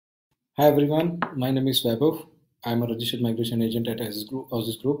Hi everyone, my name is Vaibhav. I'm a registered migration agent at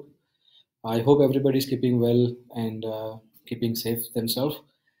Aussizz Group. I hope everybody is keeping well and keeping safe themselves.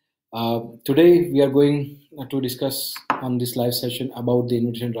 Today we are going to discuss on this live session about the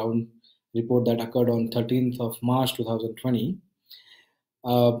invitation round report that occurred on 13th of March 2020.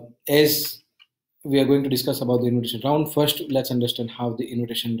 As we are going to discuss about the invitation round, first let's understand how the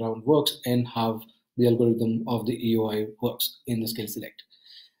invitation round works and how the algorithm of the EOI works in the skill select.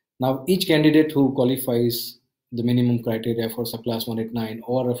 Now, each candidate who qualifies the minimum criteria for subclass 189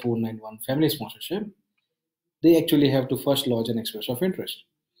 or a 491 family sponsorship, they actually have to first lodge an expression of interest,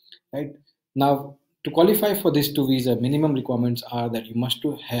 right? Now, to qualify for these two visa, minimum requirements are that you must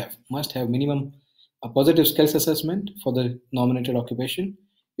have minimum a positive skills assessment for the nominated occupation.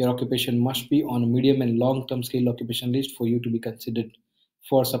 Your occupation must be on a medium and long-term skill occupation list for you to be considered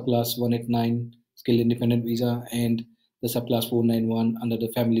for subclass 189 skill independent visa and the subclass 491 under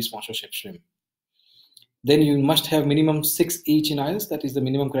the family sponsorship stream. Then you must have minimum 6 each in IELTS. That is the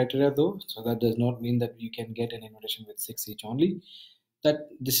minimum criteria though. So that does not mean that you can get an invitation with 6 each only. That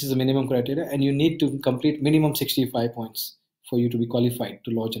this is the minimum criteria, and you need to complete minimum 65 points for you to be qualified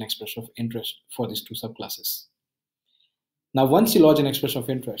to lodge an expression of interest for these two subclasses. Now, once you lodge an expression of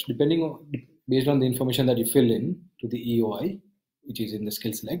interest, based on the information that you fill in to the EOI, which is in the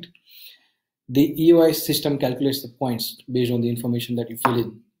skill select, the EOI system calculates the points based on the information that you fill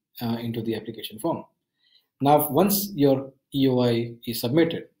in into the application form. Now, once your EOI is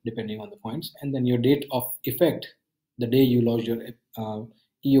submitted, depending on the points, and then your date of effect, the day you lodge your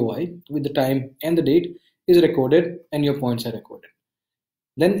EOI with the time and the date is recorded and your points are recorded.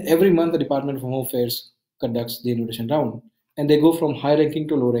 Then every month the Department of Home Affairs conducts the invitation round, and they go from high ranking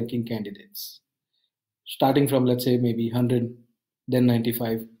to low ranking candidates, starting from, let's say, maybe 100, then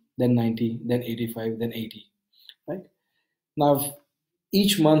 95, then 90, then 85, then 80, right? Now,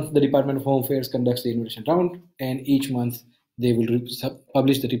 each month the Department of Home Affairs conducts the invitation round, and each month they will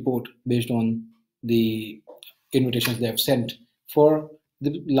publish the report based on the invitations they have sent for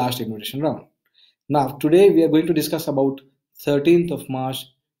the last invitation round. Now, today we are going to discuss about 13th of March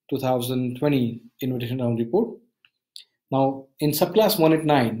 2020 invitation round report. Now, in subclass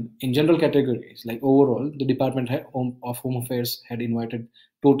 189, in general categories, like overall, the Department of Home Affairs had invited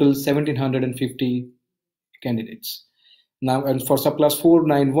total 1,750 candidates. Now, and for subclass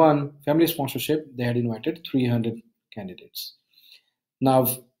 491 family sponsorship, they had invited 300 candidates. Now,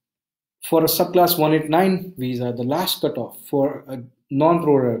 for a subclass 189 visa, the last cutoff for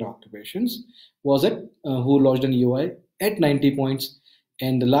non-pro rata occupations was at who lodged an EOI at 90 points,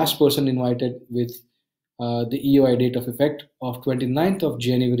 and the last person invited with the EOI date of effect of 29th of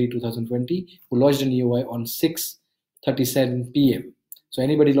January 2020 who lodged an EOI on 6:37 p.m. So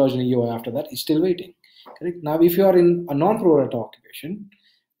anybody lodged an EOI after that is still waiting. Correct? Now, if you are in a non-pro rata occupation,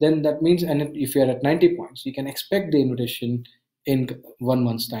 then that means, and if you are at 90 points, you can expect the invitation in 1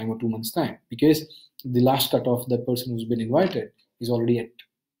 month's time or 2 months' time, because the last cutoff, the person who's been invited, is already at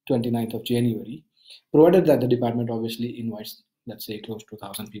 29th of January, provided that the department obviously invites, let's say, close to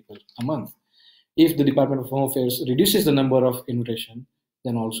 1,000 people a month. If the Department of Home Affairs reduces the number of invitation,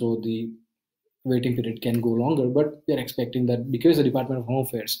 then also the waiting period can go longer. But we are expecting that because the Department of Home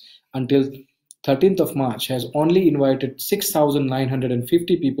Affairs until 13th of March has only invited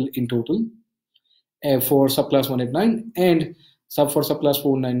 6,950 people in total for subclass 189, and for subclass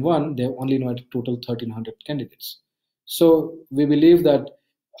 491, they have only invited total 1,300 candidates. So we believe that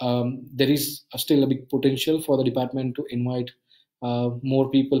there is still a big potential for the department to invite more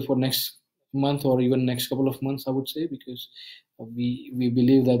people for next month or even next couple of months, I would say, because we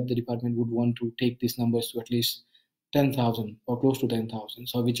believe that the department would want to take these numbers to at least 10,000 or close to 10,000.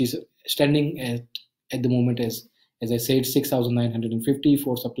 So which is standing at the moment as I said, 6,950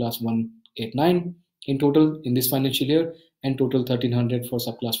 for subclass 189 in total in this financial year, and total 1,300 for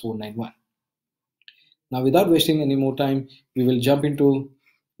subclass 491. Now, without wasting any more time, we will jump into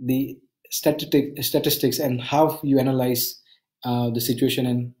the statistics and how you analyze the situation,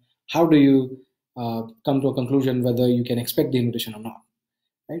 and how do you come to a conclusion whether you can expect the invitation or not.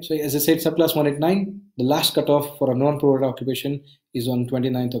 Right? So as I said, subclass 189, the last cutoff for a non-pro rata occupation is on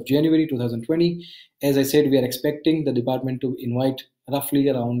 29th of January 2020. As I said, we are expecting the department to invite roughly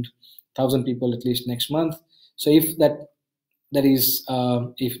around 1,000 people at least next month. So if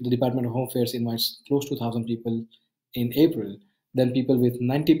if the Department of Home Affairs invites close to 1,000 people in April, then people with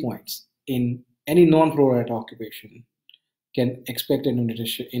 90 points in any non-pro rata occupation can expect an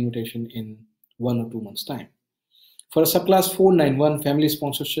invitation in 1 or 2 months' time. For a subclass 491 family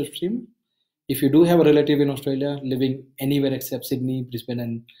sponsorship scheme, if you do have a relative in Australia living anywhere except Sydney, Brisbane,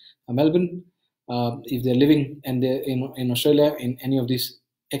 and Melbourne, if they're living and they're in Australia in any of these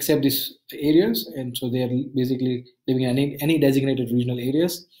except these areas, and so they are basically living in any designated regional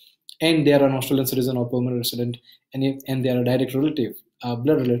areas, and they are an Australian citizen or permanent resident, and they are a direct relative,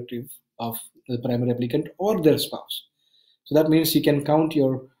 blood relative of the primary applicant or their spouse. So that means you can count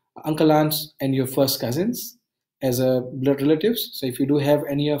your uncle, aunts, and your first cousins as a blood relatives. So if you do have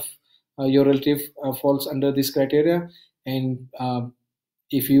any of your relative falls under this criteria, and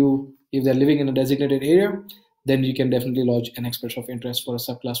if they're living in a designated area, then you can definitely lodge an expression of interest for a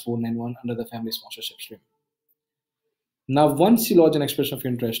subclass 491 under the family sponsorship stream. Now, once you lodge an expression of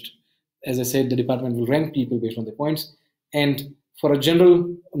interest, as I said, the department will rank people based on the points. And for a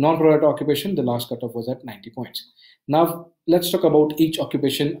general non-pro-rata occupation, the last cutoff was at 90 points. Now, let's talk about each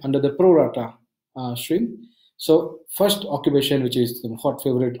occupation under the pro-rata stream. So first occupation, which is the hot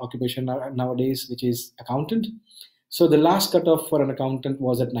favorite occupation nowadays, which is accountant. So the last cutoff for an accountant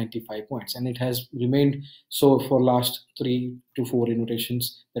was at 95 points, and it has remained so for last 3 to 4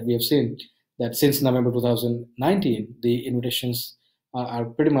 invitations that we have seen. That since November 2019, the invitations are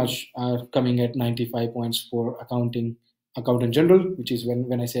pretty much coming at 95 points for accountant general, which is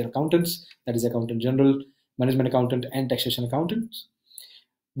when I say accountants, that is accountant general, management accountant, and taxation accountants.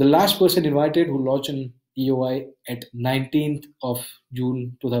 The last person invited who lodged an EOI at 19th of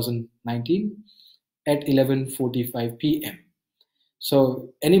June 2019 at 11:45 p.m.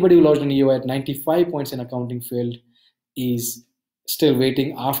 So anybody who lodged an EOI at 95 points in accounting field is still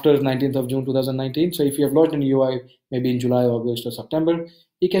waiting after 19th of June 2019. So if you have lodged an EOI maybe in July, August, or September,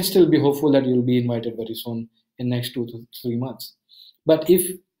 you can still be hopeful that you'll be invited very soon in next 2 to 3 months. But if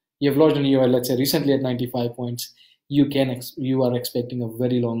you have lodged an EOI, let's say recently at 95 points, you are expecting a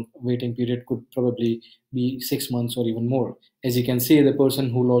very long waiting period, could probably be 6 months or even more. As you can see, the person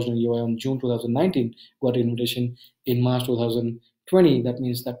who lodged an EOI on June 2019 got an invitation in March 2020. That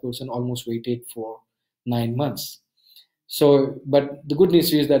means that person almost waited for 9 months. So, but the good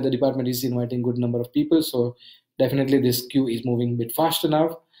news is that the department is inviting good number of people. So definitely this queue is moving a bit faster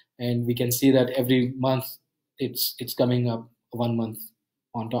now, and we can see that every month it's coming up 1 month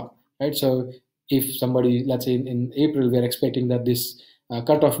on top, right? So if somebody, let's say in April, we're expecting that this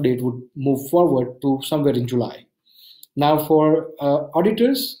cutoff date would move forward to somewhere in July. Now for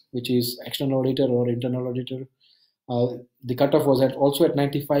auditors, which is external auditor or internal auditor, the cutoff was also at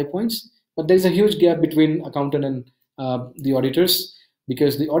 95 points, but there's a huge gap between accountant and the auditors,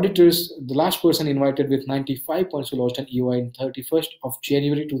 because the auditors, the last person invited with 95 points who lodged an EOI in 31st of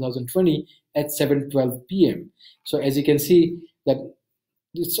January 2020 at 7:12 p.m. So as you can see that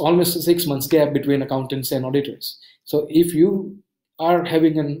it's almost a 6 months gap between accountants and auditors. So if you are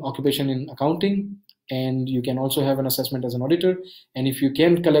having an occupation in accounting, and you can also have an assessment as an auditor, and if you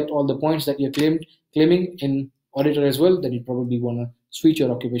can collect all the points that you're claiming in auditor as well, then you probably want to switch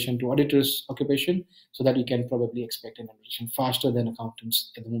your occupation to auditor's occupation, so that you can probably expect an invitation faster than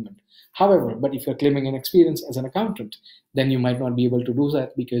accountants at the moment. However, but if you're claiming an experience as an accountant, then you might not be able to do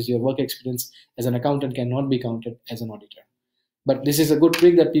that, because your work experience as an accountant cannot be counted as an auditor. But this is a good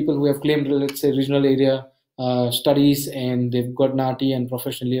trick that people who have claimed, let's say, regional area studies, and they've got NATI and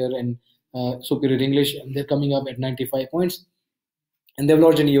professional year and superior English, and they're coming up at 95 points, and they've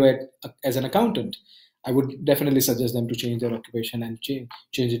lodged an EOI as an accountant, I would definitely suggest them to change their occupation and change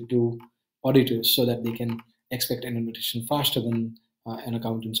it to auditors, so that they can expect an invitation faster than an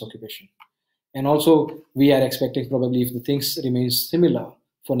accountant's occupation. And also, we are expecting probably, if the things remain similar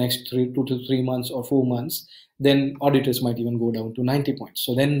for next 2 to 3 months or 4 months, then auditors might even go down to 90 points.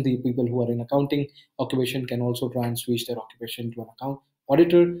 So then the people who are in accounting occupation can also try and switch their occupation to an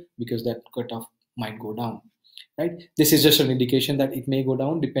auditor, because that cutoff might go down. Right? This is just an indication that it may go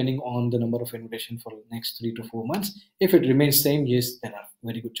down depending on the number of invitations for the next 3 to 4 months. If it remains same, yes, there are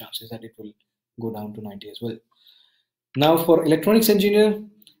very good chances that it will go down to 90 as well. Now for electronics engineer,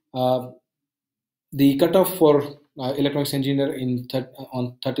 the cutoff for electronics engineer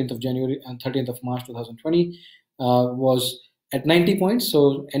on 13th of January and 13th of March 2020 was at 90 points.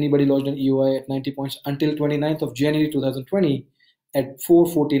 So anybody lodged an EOI at 90 points until 29th of January 2020 at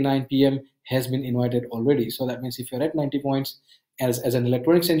 4:49 p.m. has been invited already. So that means if you're at 90 points as an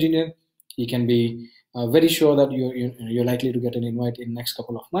electronics engineer, you can be very sure that you're likely to get an invite in next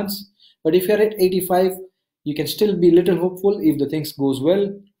couple of months. But if you're at 85, you can still be a little hopeful if the things goes well.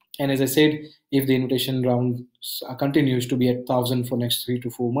 And as I said, if the invitation round continues to be at 1,000 for next 3 to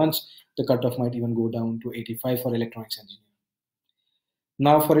 4 months, the cutoff might even go down to 85 for electronics engineer.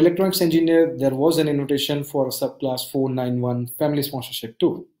 Now for electronics engineer, there was an invitation for a subclass 491 family sponsorship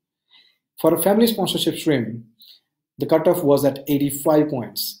too. For a family sponsorship stream, the cutoff was at 85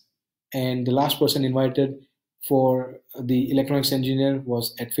 points, and the last person invited for the electronics engineer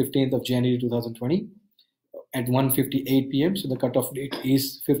was at 15th of January 2020. at 1:58 p.m. So the cutoff date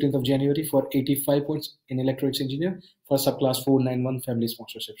is 15th of January for 85 points in electronics engineer for subclass 491 family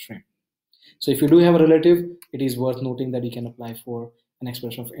sponsorship stream. So if you do have a relative, it is worth noting that you can apply for an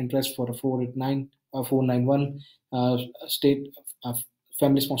expression of interest for a 491 state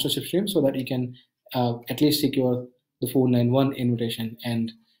family sponsorship stream, so that you can at least secure the 491 invitation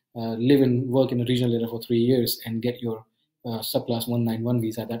and live and work in a regional area for 3 years and get your subclass 191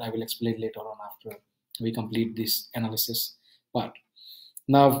 visa, that I will explain later on after we complete this analysis part.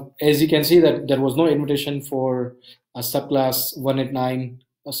 Now, as you can see, that there was no invitation for a subclass 189,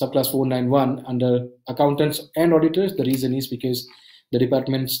 a subclass 491 under accountants and auditors. The reason is because the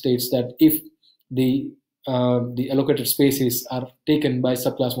department states that if the allocated spaces are taken by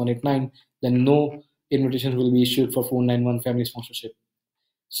subclass 189, then no invitation will be issued for 491 family sponsorship.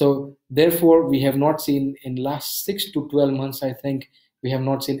 So therefore, we have not seen in last 6 to 12 months, I think, we have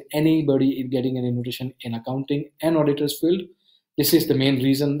not seen anybody getting an invitation in accounting and auditors field. This is the main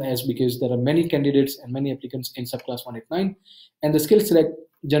reason, as because there are many candidates and many applicants in subclass 189, and the skill select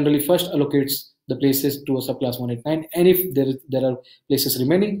generally first allocates the places to a subclass 189, and if there are places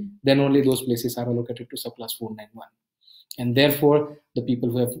remaining, then only those places are allocated to subclass 491. And therefore, the people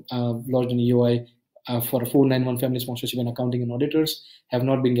who have lodged an EOI for a 491 family sponsorship in accounting and auditors have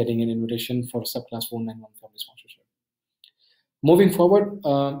not been getting an invitation for subclass 491 family sponsorship. Moving forward,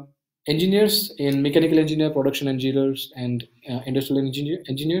 engineers in mechanical engineer, production engineers, and industrial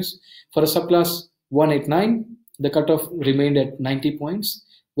engineers, for a subclass 189, the cutoff remained at 90 points,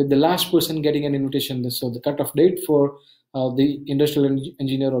 with the last person getting an invitation. So the cutoff date for the industrial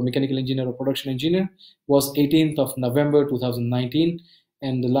engineer or mechanical engineer or production engineer was 18th of November 2019,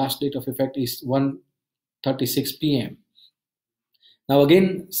 and the last date of effect is 1:36 p.m. Now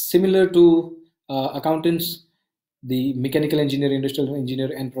again, similar to accountants, the mechanical engineer, industrial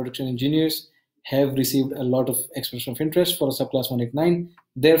engineer, and production engineers have received a lot of expression of interest for a subclass 189.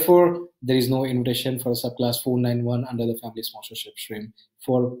 Therefore, there is no invitation for a subclass 491 under the family sponsorship stream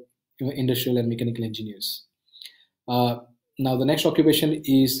for industrial and mechanical engineers. Now, the next occupation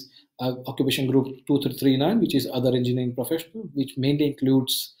is occupation group 2339, which is other engineering professional, which mainly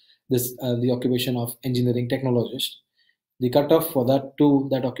includes this the occupation of engineering technologist. The cutoff for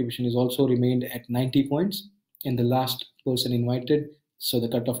that occupation is also remained at 90 points, and the last person invited, so the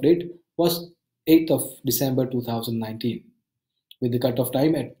cutoff date was 8th of December 2019, with the cutoff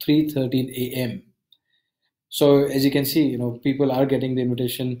time at 3:13 a.m. So as you can see, people are getting the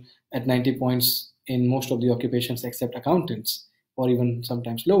invitation at 90 points in most of the occupations except accountants, or even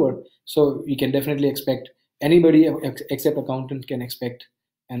sometimes lower. So you can definitely expect anybody except accountant can expect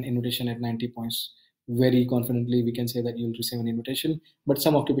an invitation at 90 points. Very confidently we can say that you'll receive an invitation, but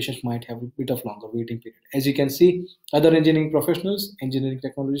some occupations might have a bit of longer waiting period. As you can see, other engineering professionals, engineering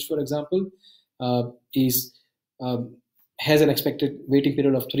technologists, for example, has an expected waiting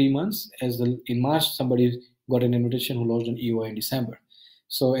period of 3 months, as in March somebody got an invitation who lodged an EOI in December.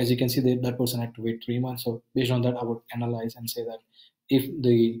 So as you can see, that person had to wait 3 months. So based on that, I would analyze and say that if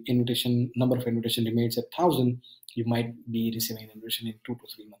the number of invitation remains at 1,000, you might be receiving an invitation in 2 to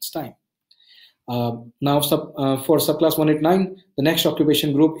 3 months time. Now for subclass 189, the next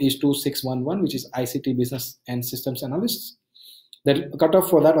occupation group is 2611, which is ICT business and systems analysts. The cutoff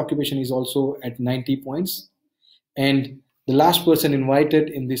for that occupation is also at 90 points, and the last person invited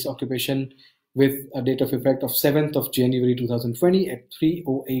in this occupation with a date of effect of 7th of January 2020 at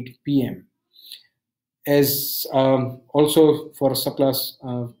 3:08 p.m. As also for subclass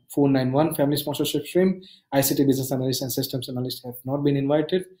 491 family sponsorship stream, ICT business analysts and systems analysts have not been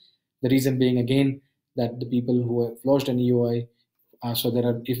invited. The reason being, again, that the people who have lodged an EOI,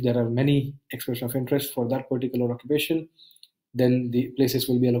 if there are many expressions of interest for that particular occupation, then the places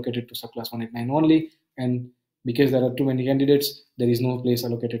will be allocated to subclass 189 only, and because there are too many candidates, there is no place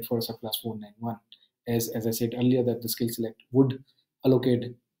allocated for subclass 491. As I said earlier, that the skill select would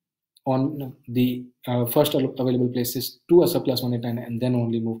allocate on the first available places to a subclass 189 and then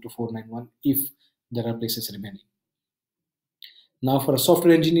only move to 491 if there are places remaining. Now for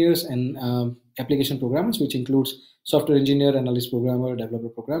software engineers and application programmers, which includes software engineer, analyst programmer, developer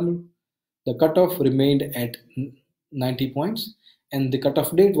programmer, the cutoff remained at 90 points, and the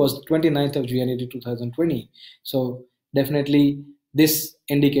cutoff date was 29th of January 2020. So definitely this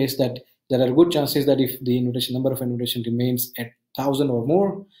indicates that there are good chances that if the number of invitation remains at 1,000 or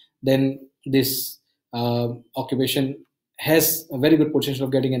more, then this occupation has a very good potential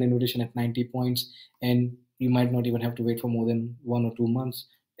of getting an invitation at 90 points, and you might not even have to wait for more than 1 or 2 months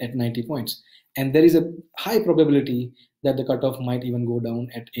at 90 points. And there is a high probability that the cutoff might even go down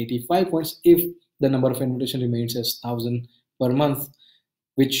at 85 points if the number of invitation remains as 1,000 per month,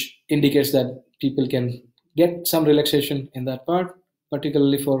 which indicates that people can get some relaxation in that part,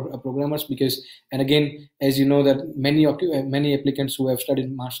 particularly for programmers, because, and again, as you know, that many applicants who have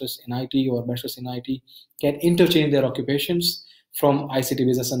studied masters in IT or bachelors in IT can interchange their occupations from ICT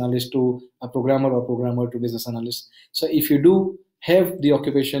business analyst to a programmer or programmer to business analyst. So if you do have the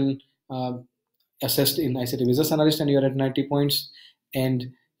occupation assessed in ICT business analyst and you're at 90 points,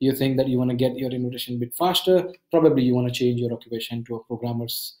 and you think that you want to get your invitation a bit faster, probably you want to change your occupation to a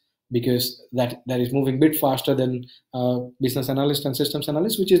programmer's, because that is moving a bit faster than business analyst and systems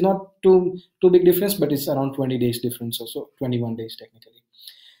analyst, which is not too big difference, but it's around 20 days difference, or so 21 days technically.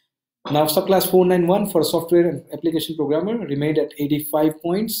 Now, subclass 491 for a software and application programmer remained at 85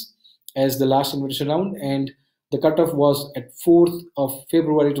 points as the last invitation round, and the cutoff was at 4th of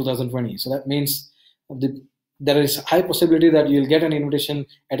February 2020. So that means there is high possibility that you'll get an invitation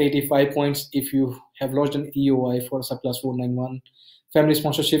at 85 points if you have lodged an EOI for subclass 491 family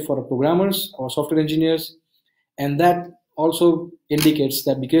sponsorship for programmers or software engineers. And that also indicates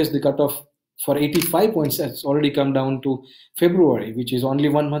that because the cutoff for 85 points has already come down to February, which is only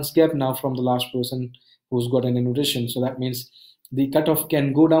 1 month's gap now from the last person who's got an invitation. So that means the cutoff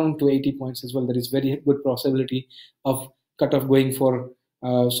can go down to 80 points as well. There is very good possibility of cutoff going for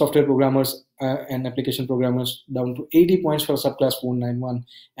software programmers and application programmers down to 80 points for subclass 491.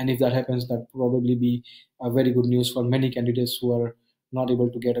 And if that happens, that will probably be very good news for many candidates who are not able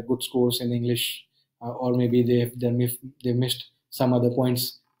to get a good scores in English, or maybe they missed some other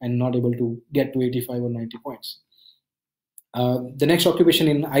points and not able to get to 85 or 90 points. The next occupation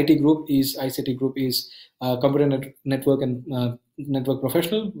in ICT group is computer network and network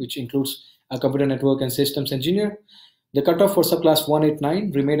professional, which includes a computer network and systems engineer. The cutoff for subclass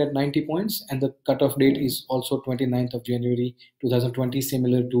 189 remained at 90 points, and the cutoff date is also 29th of January 2020,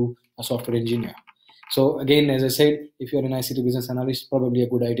 similar to a software engineer. So again, as I said, if you're an ICT business analyst, probably a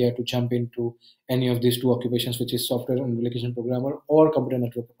good idea to jump into any of these two occupations, which is software and application programmer or computer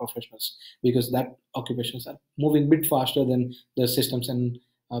network professionals, because that occupations are moving a bit faster than the systems and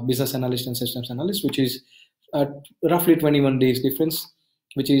business analyst and systems analyst, which is roughly 21 days difference,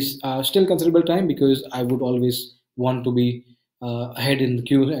 which is still considerable time, because I would always want to be ahead in the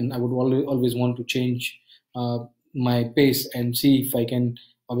queue, and I would always want to change my pace and see if I can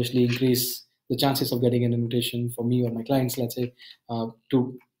obviously increase the chances of getting an invitation for me or my clients, let's say,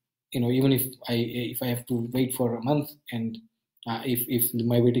 to, even if I have to wait for a month, and if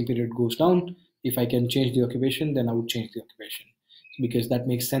my waiting period goes down, if I can change the occupation, then I would change the occupation, because that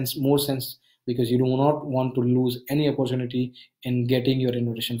makes more sense, because you do not want to lose any opportunity in getting your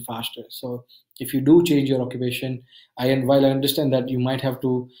invitation faster. So if you do change your occupation, while I understand that you might have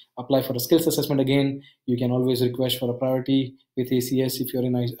to apply for a skills assessment again, you can always request for a priority with ACS if you're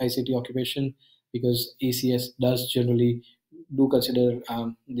in ICT occupation, because ACS does generally do consider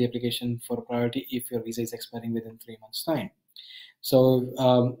the application for a priority if your visa is expiring within 3 months' time.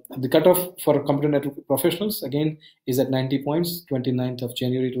 So the cutoff for computer network professionals again is at 90 points, 29th of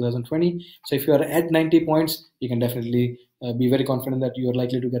January 2020. So if you are at 90 points, you can definitely be very confident that you are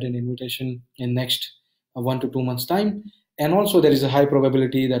likely to get an invitation in next 1 to 2 months' time. And also there is a high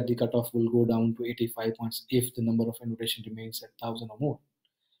probability that the cutoff will go down to 85 points if the number of invitation remains at 1,000 or more.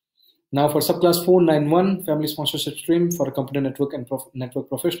 Now for subclass 491, family sponsorship stream for computer network and network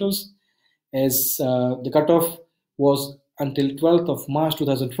professionals, as the cutoff was until 12th of March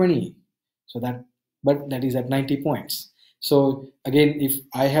 2020. So but that is at 90 points. So again, if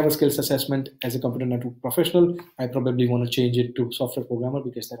I have a skills assessment as a computer network professional, I probably want to change it to software programmer,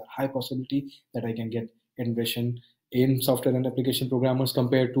 because there are high possibility that I can get invitation in software and application programmers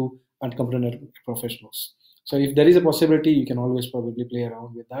compared to computer network professionals. So if there is a possibility, you can always probably play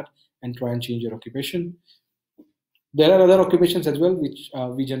around with that and try and change your occupation. There are other occupations as well, which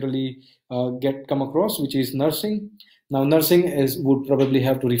we generally come across, which is nursing. Now, nursing would probably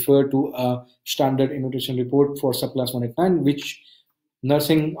have to refer to a standard invitation report for subclass 189, which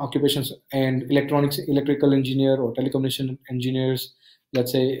nursing occupations and electrical engineer or telecommunication engineers,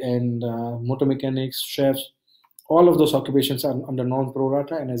 let's say, and motor mechanics, chefs, all of those occupations are under non-pro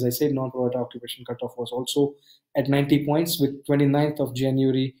rata. And as I said, non-pro rata occupation cutoff was also at 90 points with 29th of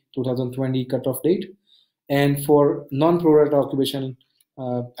January 2020 cutoff date. And for non-pro rata occupation,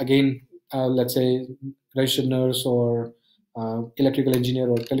 again, let's say registered nurse or electrical engineer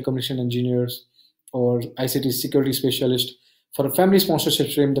or telecommunication engineers or ICT security specialist, for a family sponsorship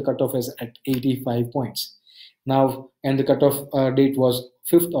stream, the cutoff is at 85 points. Now, and the cutoff date was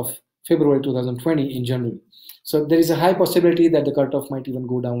 5th of February 2020 in general. So there is a high possibility that the cutoff might even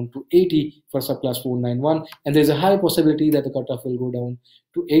go down to 80 for subclass 491, and there's a high possibility that the cutoff will go down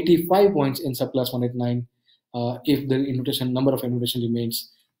to 85 points in subclass 189 if the number of invitation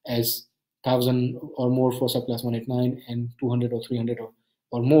remains as 1,000 or more for subclass 189, and 200 or 300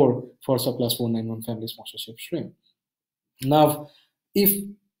 or more for subclass 491 family sponsorship stream. Now, if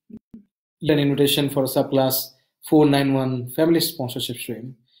you get an invitation for a subclass 491 family sponsorship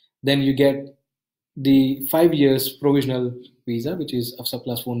stream, then you get the 5 years provisional visa, which is of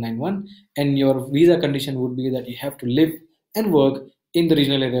subclass 491, and your visa condition would be that you have to live and work in the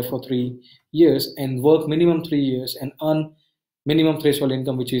regional area for 3 years and work minimum 3 years and earn minimum threshold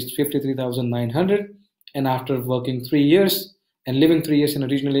income, which is 53,900. And after working 3 years and living 3 years in a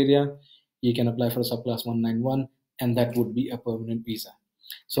regional area, you can apply for a subclass 191, and that would be a permanent visa.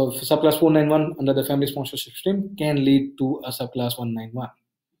 So subclass 491 under the family sponsorship stream can lead to a subclass 191.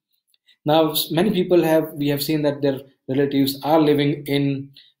 Now, many people we have seen that their relatives are living in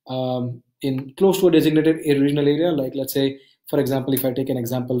close to a designated regional area. Like, let's say, for example, if I take an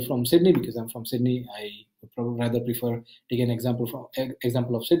example from Sydney, because I'm from Sydney, I would probably rather prefer taking an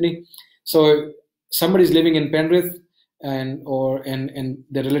example of Sydney. So somebody's living in Penrith, and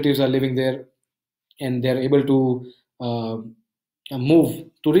their relatives are living there, and they're able to move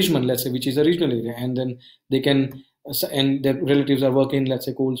to Richmond, let's say, which is a regional area, and then they can. And their relatives are working, let's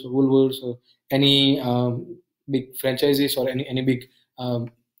say, Coles or Woolworths or any big franchises or any big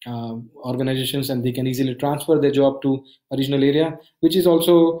organizations, and they can easily transfer their job to a regional area, which is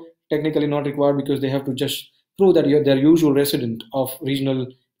also technically not required, because they have to just prove that they're usual resident of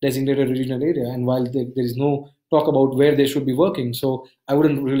designated regional area. And while there is no talk about where they should be working, so I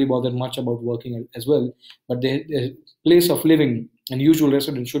wouldn't really bother much about working as well, but their place of living and usual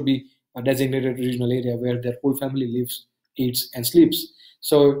residence should be a designated regional area where their whole family lives, eats, and sleeps.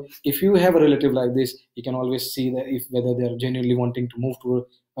 So if you have a relative like this, you can always see that whether they're genuinely wanting to move to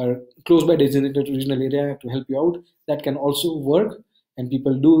a close by designated regional area to help you out. That can also work, and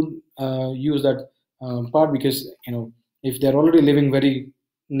people do use that part, because if they're already living very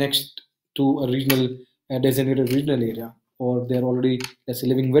next to a designated regional area, or they're already, let's say,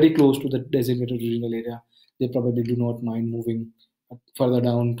 living very close to the designated regional area, they probably do not mind moving further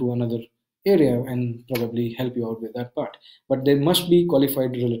down to another area and probably help you out with that part. But there must be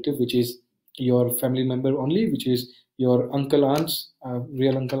qualified relative, which is your family member only, which is your uncle, aunts,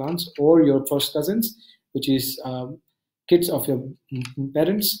 real uncle, aunts, or your first cousins, which is kids of your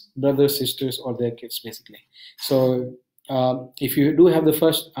parents, brothers, sisters, or their kids, basically. So if you do have the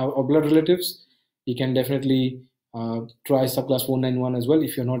first or blood relatives, you can definitely try subclass 491 as well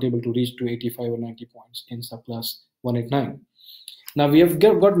if you're not able to reach to 85 or 90 points in subclass 189. Now, we have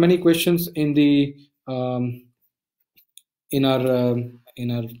got many questions in our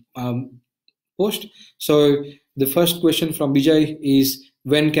post. So the first question from Bijay is,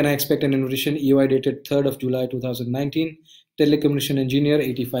 when can I expect an invitation? EOI dated 3rd of July 2019. Telecommunication engineer,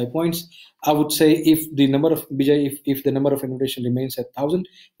 85 points. I would say if the number of invitation remains at 1,000,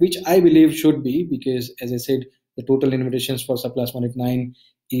 which I believe should be, because as I said, the total invitations for subclass 189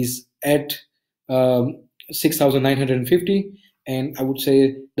 is at 6,950. And I would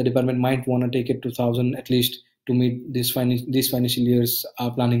say the department might want to take it to 1,000 at least to meet this financial year's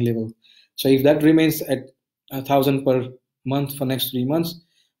planning level. So if that remains at 1,000 per month for next 3 months,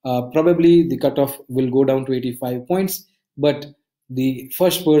 probably the cutoff will go down to 85 points. But the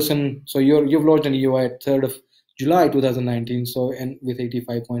first person, so you've lodged an EOI at 3rd of July 2019, so, and with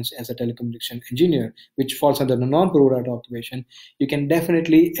 85 points as a telecommunication engineer, which falls under the non-pro rata occupation, you can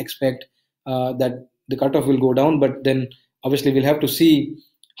definitely expect that the cutoff will go down. But then obviously we'll have to see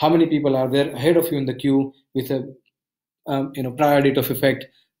how many people are there ahead of you in the queue with a prior date of effect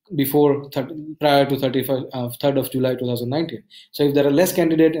prior to 3rd of July 2019. So if there are less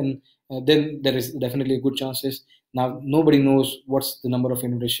candidates, and then there is definitely a good chances. Now nobody knows what's the number of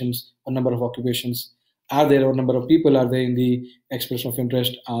invitations or number of occupations are there, or number of people are there in the expression of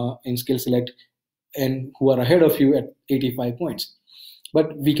interest in skill select, and who are ahead of you at 85 points.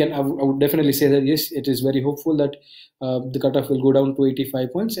 But I would definitely say that yes, it is very hopeful that the cutoff will go down to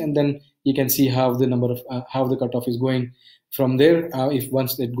 85 points, and then you can see how the cutoff is going from there. If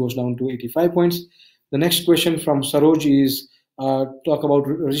once it goes down to 85 points, the next question from Saroj is talk about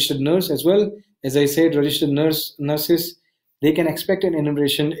registered nurse as well. As I said, registered nurses, they can expect an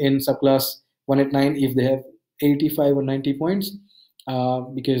enumeration in subclass 189 if they have 85 or 90 points,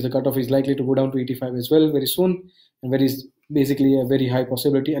 because the cutoff is likely to go down to 85 as well very soon, and there is basically a very high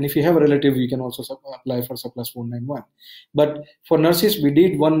possibility. And if you have a relative, you can also apply for subclass 491. But for nurses, we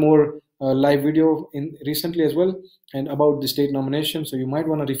did one more live video recently as well, and about the state nomination. So you might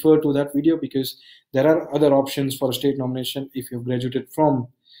want to refer to that video, because there are other options for a state nomination if you've graduated from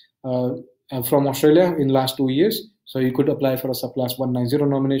Australia in last 2 years. So you could apply for a subclass 190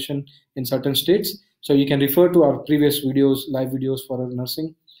 nomination in certain states. So you can refer to our previous videos, live videos for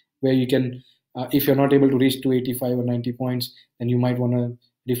nursing, where you can, if you're not able to reach to 85 or 90 points, then you might want to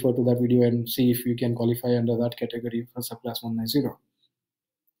refer to that video and see if you can qualify under that category for subclass 190.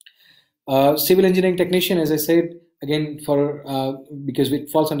 Civil engineering technician, as I said, again, for because it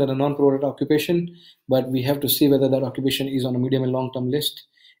falls under a non-pro-rata occupation, but we have to see whether that occupation is on a medium and long-term list.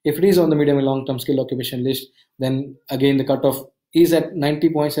 If it is on the medium and long-term skilled occupation list, then again the cutoff is at 90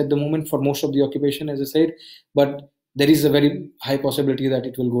 points at the moment for most of the occupation, as I said, but there is a very high possibility that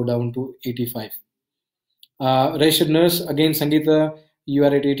it will go down to 85. Registered nurse, again, Sangeeta, you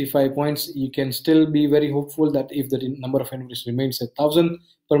are at 85 points. You can still be very hopeful that if the number of invitations remains at 1,000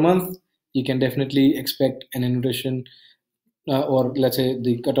 per month, you can definitely expect an invitation or let's say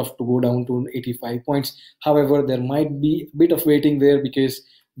the cutoff to go down to 85 points. However, there might be a bit of waiting there because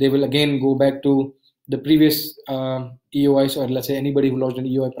they will again go back to the previous EOIs, or let's say anybody who lodged an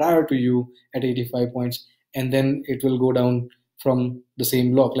EOI prior to you at 85 points, and then it will go down from the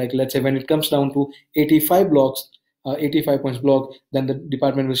same block. Like let's say when it comes down to 85 blocks, 85 points block, then the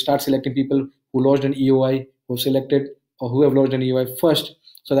department will start selecting people who lodged an EOI, who selected or who have lodged an EOI first.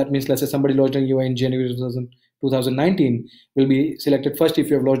 So that means, let's say somebody lodged an EOI in January 2019 will be selected first if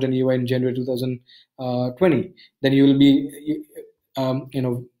you have lodged an EOI in January 2020. Then you will be,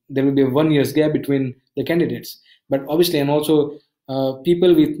 there will be a 1 year's gap between the candidates. But obviously, and also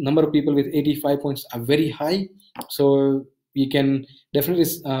number of people with 85 points are very high. So you can definitely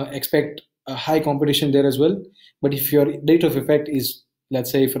expect a high competition there as well. But if your date of effect is, let's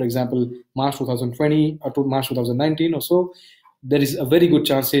say, for example, March 2020 or to March 2019 or so, there is a very good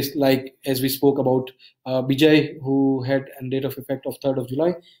chances, like as we spoke about Bijay, who had a date of effect of 3rd of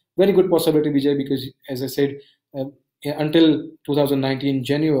July. Very good possibility, Bijay, because as I said, until 2019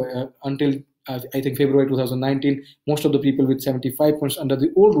 January, until I think February 2019, most of the people with 75 points under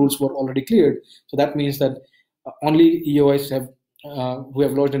the old rules were already cleared. So that means that only EOIs have who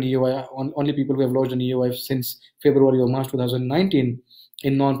have lodged an EOI, only people who have lodged an EOI since February or March 2019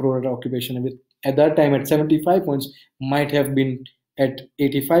 in non-pro-rata occupation with at that time at 75 points might have been at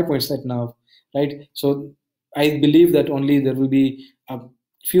 85 points right now, right? So I believe that only there will be a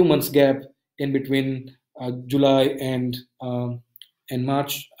few months gap in between July and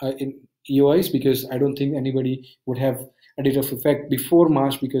March in EOIs, because I don't think anybody would have a date of effect before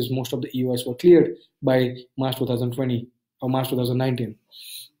March, because most of the EOIs were cleared by March 2020 or March 2019.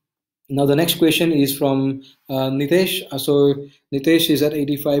 Now the next question is from Nitesh. So Nitesh is at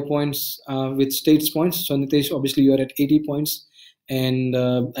 85 points with states points. So Nitesh, obviously you are at 80 points, and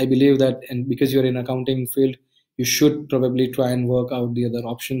I believe that, and because you're in accounting field, you should probably try and work out the other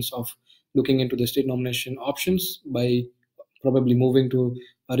options of looking into the state nomination options by probably moving to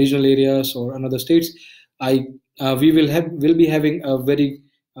regional areas or another states. We will be having a very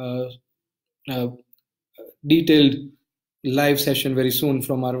detailed live session very soon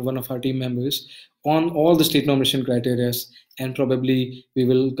from one of our team members on all the state nomination criteria, and probably we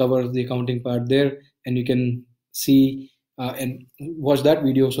will cover the accounting part there, and you can see and watch that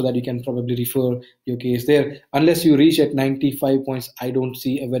video so that you can probably refer your case there. Unless you reach at 95 points, I don't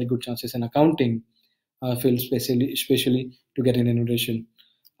see a very good chances in accounting field, especially to get an invitation.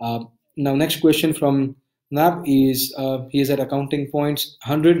 Now next question from Nab is he is at accounting points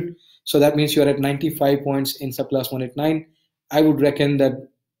 100. So that means you're at 95 points in subclass 189. I would reckon that,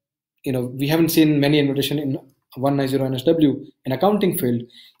 we haven't seen many invitation in 190 NSW in accounting field.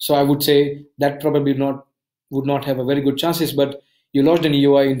 So I would say that probably would not have a very good chances, but you lodged an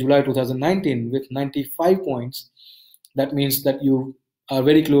EOI in July 2019 with 95 points. That means that you are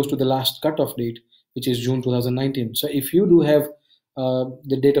very close to the last cutoff date, which is June 2019. So if you do have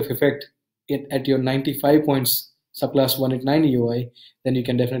the date of effect at your 95 points subclass 189 EOI, then you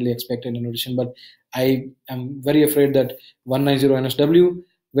can definitely expect an invitation. But I am very afraid that 190 NSW,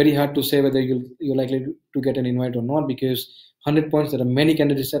 very hard to say whether you're likely to get an invite or not, because 100 points, there are many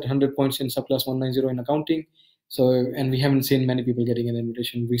candidates at 100 points in subclass 190 in accounting. So, and we haven't seen many people getting an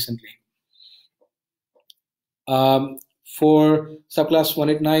invitation recently. For subclass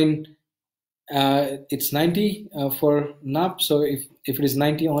 189, it's 90 for NAP. So if it is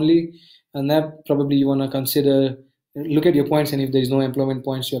 90 only, NAP, probably you want to consider, look at your points, and if there is no employment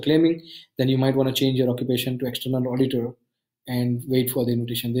points you're claiming, then you might want to change your occupation to external auditor and wait for the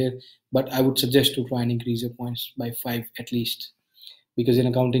invitation there. But I would suggest to try and increase your points by 5 at least, because in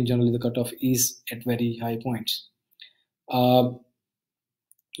accounting generally the cutoff is at very high points.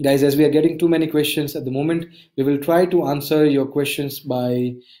 Guys, as we are getting too many questions at the moment, we will try to answer your questions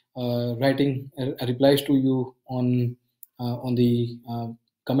by writing replies to you on the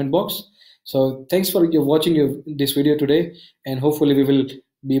comment box. So thanks for watching this video today, and hopefully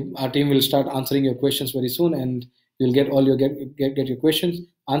our team will start answering your questions very soon, and you'll get all your get your questions.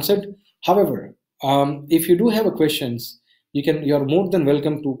 answered. However, if you do have a questions, you're more than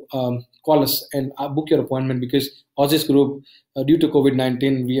welcome to call us and book your appointment, because Aussizz Group, due to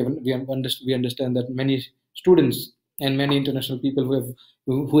COVID-19, we understand that many students and many international people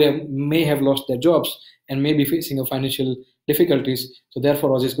who may have lost their jobs and may be facing a financial difficulties. So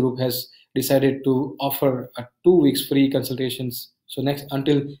therefore, Aussizz Group has decided to offer a 2 weeks free consultations. So next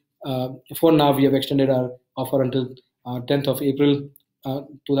until for now, we have extended our offer until 10th of April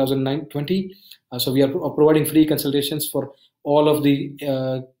 2020. So we are providing free consultations for all of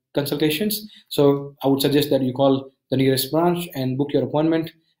the consultations. So I would suggest that you call the nearest branch and book your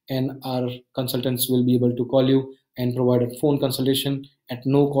appointment, and our consultants will be able to call you and provide a phone consultation at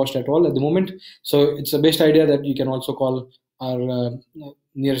no cost at all at the moment. So it's the best idea that you can also call our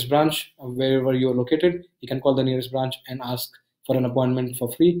nearest branch wherever you are located. You can call the nearest branch and ask for an appointment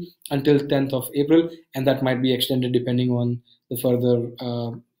for free until 10th of April, and that might be extended depending on the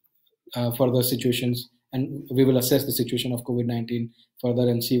further situations, and we will assess the situation of COVID-19 further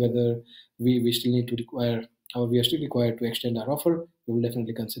and see whether we still need to require, or we are still required to extend our offer. We will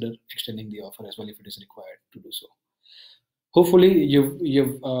definitely consider extending the offer as well if it is required to do so. Hopefully you've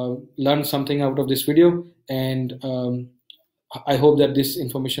learned something out of this video, and I hope that this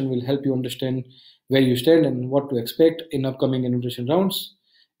information will help you understand where you stand and what to expect in upcoming invitation rounds.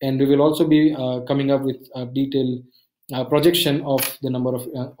 And we will also be coming up with a detailed projection of the number of,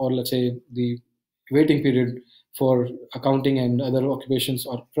 or let's say the waiting period for accounting and other occupations,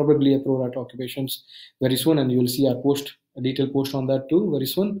 or probably a pro rata occupations, very soon. And you will see a detailed post on that too very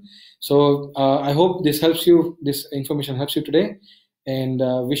soon. So I hope this helps you, this information helps you today, and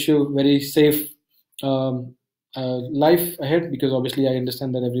wish you very safe life ahead, because obviously I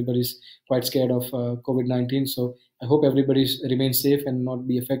understand that everybody's quite scared of COVID-19. So I hope everybody remains safe and not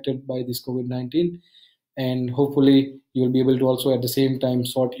be affected by this COVID-19. And hopefully you will be able to also at the same time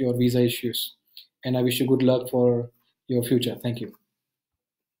sort your visa issues. And I wish you good luck for your future. Thank you.